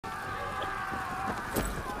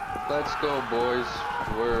Let's go, boys.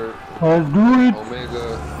 Let's do it. Omega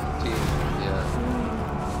team. Yeah.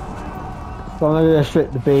 So I'm gonna go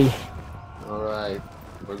straight to B. Alright.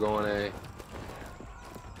 We're going A.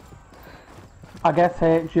 I guess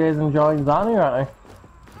H is enjoying Zanny, aren't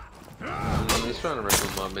He's trying to rip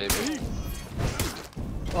him up, maybe. he?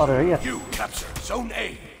 Oh, there he is. You capture Zone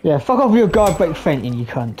A. Yeah, fuck off with your guard break fainting, you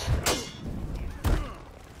cunt.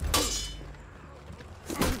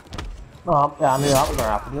 Oh, yeah, I knew that was gonna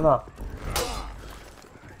happen, you know.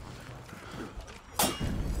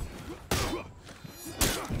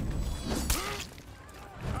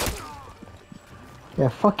 Yeah,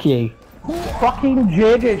 fuck you. Fucking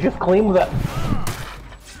JJ just clean with it.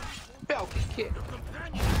 Falcon kick.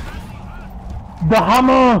 The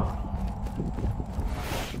hammer!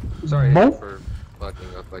 Sorry Both? for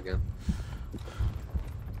fucking up again.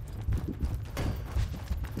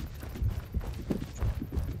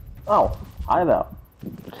 Oh, hi there.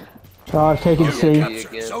 So I've taken C.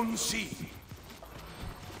 Capture Zone C.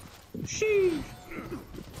 Sheesh.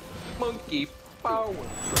 Monkey power.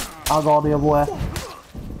 I'll go the other way.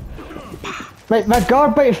 Mate, my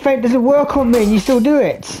guard break feint doesn't work on me and you still do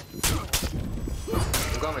it.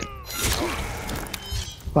 I'm coming.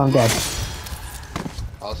 Well, I'm dead.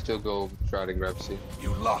 I'll still go try to grab C.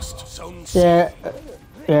 You lost Zone C. Yeah,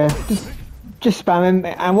 yeah. Just spam him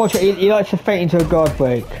and watch it. He likes to faint into a guard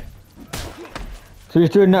break. So he's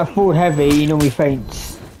doing that forward heavy. He normally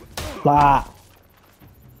faints like that.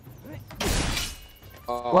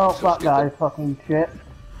 Oh, Well, so that stupid. guy's fucking shit.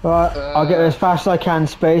 Right, I'll get there as fast as I can,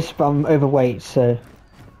 space, but I'm overweight, so.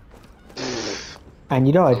 And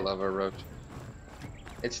you I died. love our roach.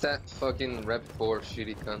 It's that fucking Rep 4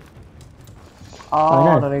 shitty cunt. Oh,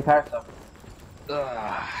 know. the new character.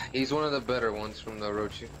 He's one of the better ones from the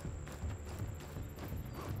Orochi.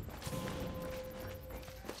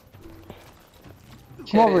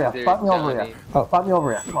 Come over here, fight me over here. Oh. Fight me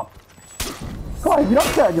over here, come on. Come on, if you're not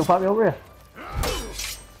scared, you'll fight me over here.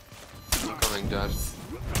 I'm coming, Josh.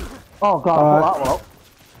 Oh god, I pulled that one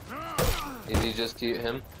up. Did you just eat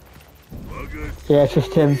him? Yeah, it's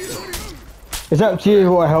just him. It's up to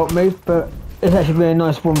you what helped me, but it's actually been a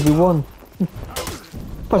nice 1v1.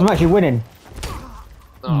 Plus, I'm actually winning.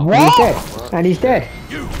 Oh, What? And he's dead. What? And he's dead.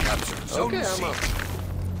 You capture Zone Okay, C. I'm up.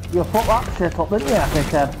 You fucked that shit up, didn't you, I think,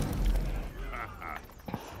 Ted?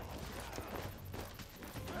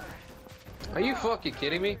 Are you fucking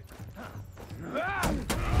kidding me?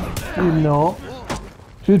 You know.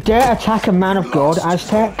 Do you dare attack a man of God,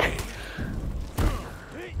 Aztec?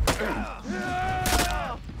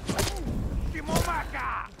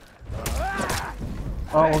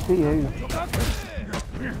 Oh, look at you.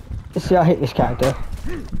 Let's see how I hit this character.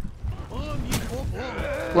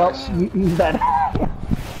 Well, he's dead.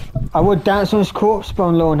 I would dance on his corpse, but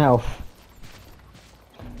I'm low on health.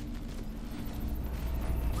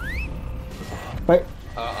 Wait,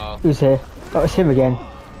 Uh-oh. who's here? Oh, it's him again.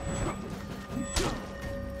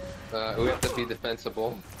 We have to be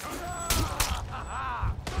defensible.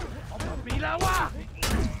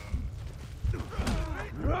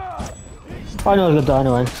 I know I was gonna die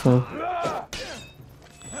anyway, so.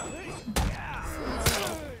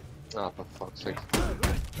 Oh, for fuck's sake.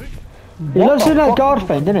 He loves doing that guard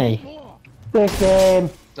thing, doesn't he? Big game.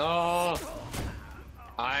 No!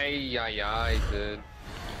 Ay, dude.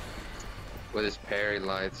 With his parry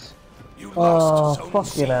lights. You Oh, lost Zone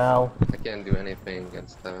fucking C. hell. I can't do anything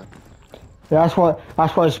against that. Yeah, that's why I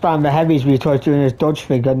spam the heavies when he tries doing his dodge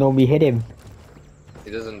thing. I normally hit him.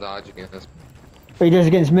 He doesn't dodge against us. But he does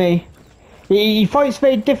against me. He fights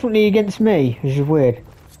very differently against me, which is weird.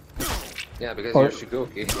 Yeah, because Oh. you're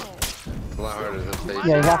Shigoki. It's a lot harder to face.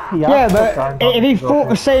 Yeah, exactly. Yeah, but if he fought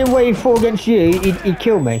the same way he fought against you, he'd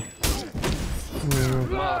kill me.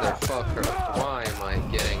 Motherfucker, why am I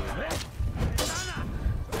getting...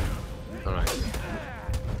 Alright.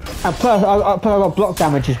 And plus, I got block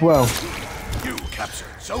damage as well. You capture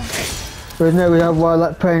Zone A. There's no reason why I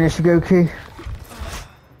like playing as Shigoki.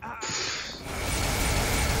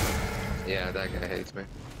 Yeah, that guy hates me.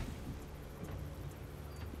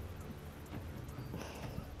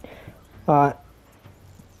 Alright.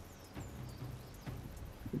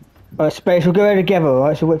 Alright, Space, we'll go there together,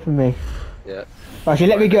 alright? So wait for me. Yeah. Actually,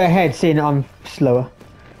 let me go ahead, seeing that I'm slower.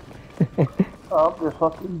 Oh, you're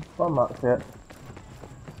fucking on that shit.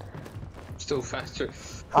 Still faster.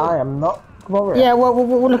 I am not. Come over here. Yeah, well,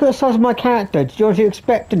 look at the size of my character. Did you honestly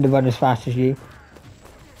expect him to run as fast as you?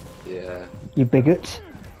 Yeah. You bigots.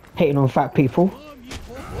 Hating on fat people.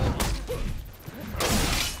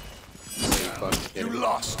 You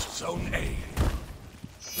lost Zone A.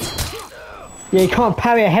 Yeah, you can't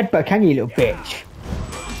parry a headbutt, can you, little bitch?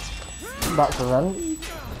 Back to them.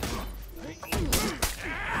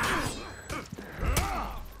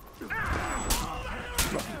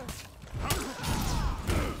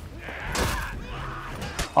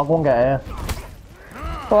 I'll go and get here.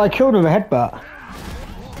 Oh, I killed him with a headbutt.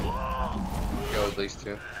 Go with these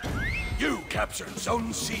two. You captured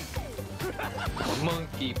Zone C.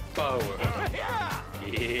 Monkey power.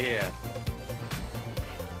 Yeah.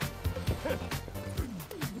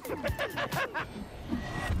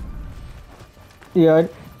 Yeah,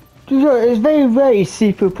 it's very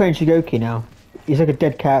see-through playing Shigoki now. He's like a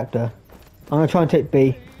dead character. I'm gonna try and take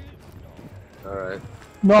B. Alright.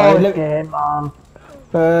 No, let- game, man.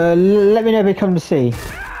 Let me know if they come to C.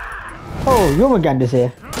 Oh, Yomaganda's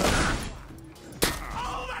here.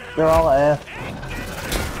 They're all here.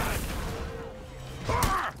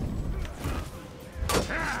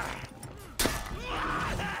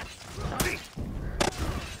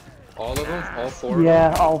 All of them? All four? Of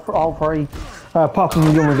Yeah, all three. Apart from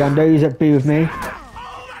Yomaganda, he's at B with me. them?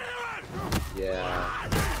 Yeah.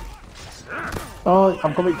 Oh,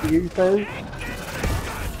 I'm coming to you too.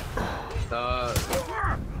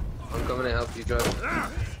 I'm coming to help you, Joe.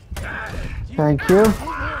 Thank you.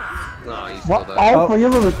 No, he's What? still there. All three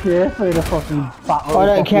of them are here for the fucking battle. I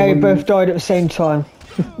don't care, we fucking both died at the same time.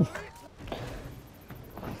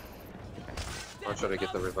 I'll try to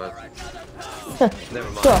get the revive. Never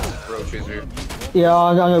mind. Sure. Roaches here. Yeah,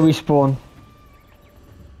 I know we spawn.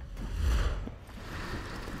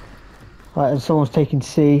 Right, and someone's taking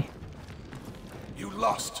C. You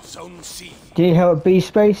lost Zone C. Do you need help at B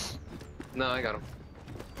space? No, I got him.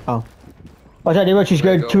 Oh. Oh, sorry, the roaches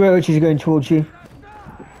There going, you go. two roaches are going towards you.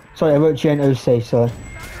 Sorry, roach and OC, sorry.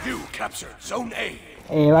 You captured Zone A.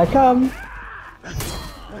 Here I come.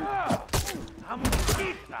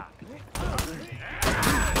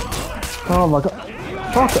 Oh my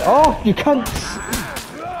god. Fuck it off, you cunts!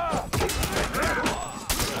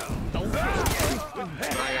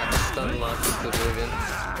 I got stun locked with the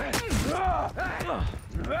Vivian.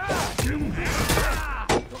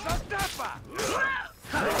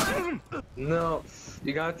 No,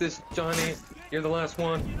 you got this, Johnny. You're the last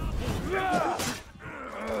one.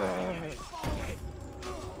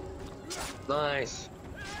 Nice.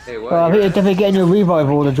 Hey, what? Well, I think you're definitely getting your revive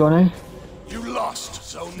order, Johnny. You lost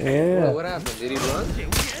Zone A. Yeah. What happened? Did he run?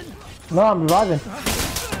 No, I'm driving.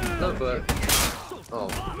 No, but.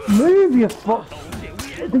 Oh. Move your fuck.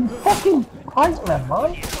 The fucking height man,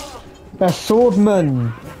 man. That's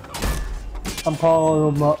Swordman. I'm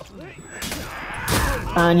calling them up.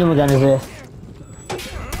 And Yomaganda is here.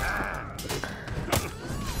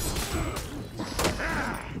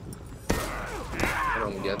 I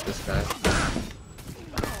don't get this guy.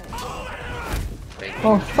 Thank you.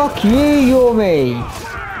 Oh, fuck you, Yomi!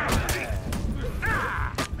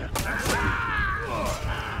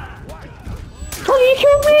 How do you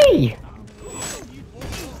kill me?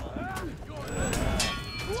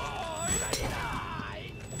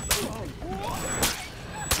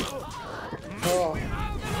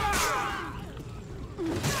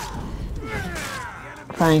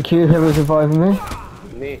 Thank you, whoever's reviving me.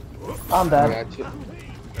 Me. I'm I dead. got you.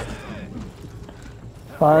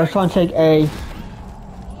 Right, let's try and take A.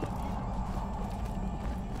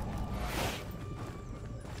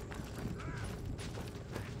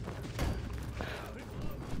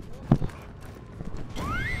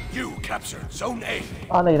 You captured Zone A.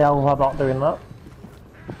 I need help, I'm not doing that.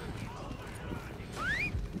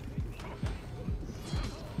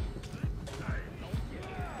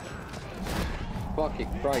 Fucking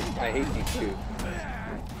Christ, I hate these two.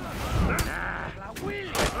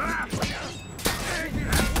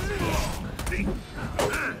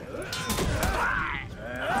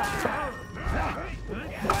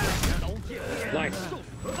 Nice.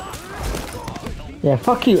 Yeah,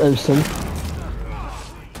 fuck you, Ocean.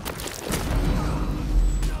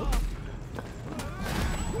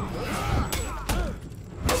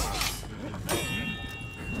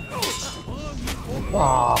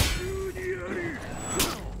 Ah,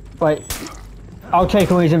 Wait. I'll take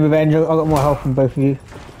away some revenge, I've got more health than both of you.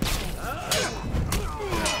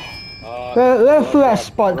 Go through that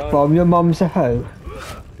spike bomb, your mum's a hoe.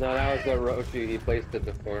 No, that was the Roshi. He placed it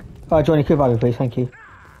before. Oh, Johnny, could revive me, please, thank you.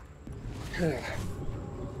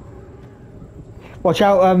 Watch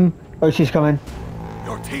out, Roshi's coming.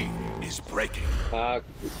 Your team is breaking. Come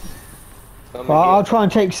Well, I'll here. try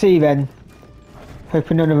and take C then.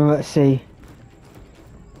 Hoping none of them are at C.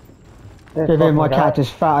 this Given my fucking guy. character's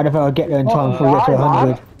fat, I don't think I'll get there in time Oh, before we get to right,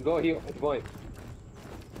 100. man. Go here, boy.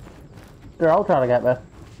 They're all trying to get there.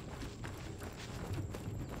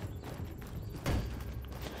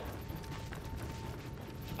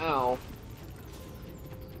 Ow.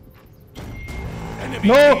 Enemy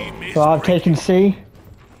No! team is So I've breaking. taken C.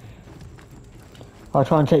 I'll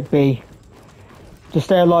try and take B. Just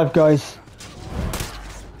stay alive, guys.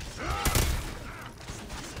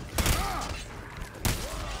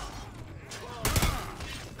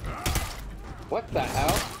 What the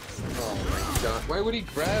hell? Oh my god. Why would he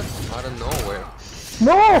grab out of nowhere?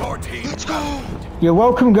 No! Your team. Let's go. You're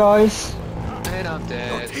welcome, guys. And I'm Your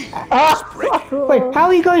dead. team is breaking. Wait, how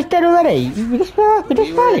are you guys dead already? We just We were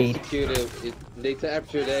died. executed. They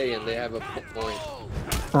captured A and they have a point.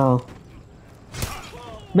 Oh.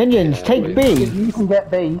 Minions, Yeah, take wait. B. You can get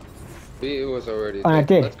B. B was already. I taken.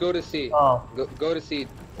 did. Let's go to C. Oh. Go to C.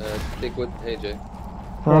 Stick with AJ.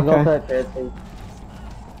 Yeah, go Okay. for it, B.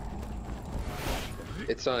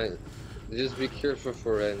 It's fine. Just be careful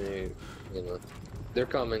for any. You know, they're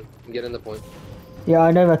coming. Get in the point. Yeah,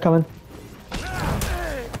 I know they're coming.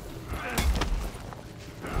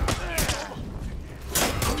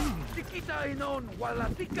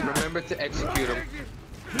 Remember to execute them.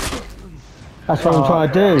 That's what I'm trying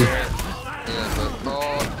to do. Yeah, but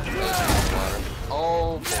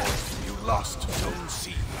oh boy. You lost Zone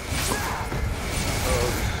C. Oh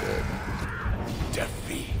shit.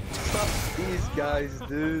 Defeat. Fuck these guys,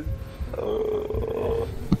 dude. Oh.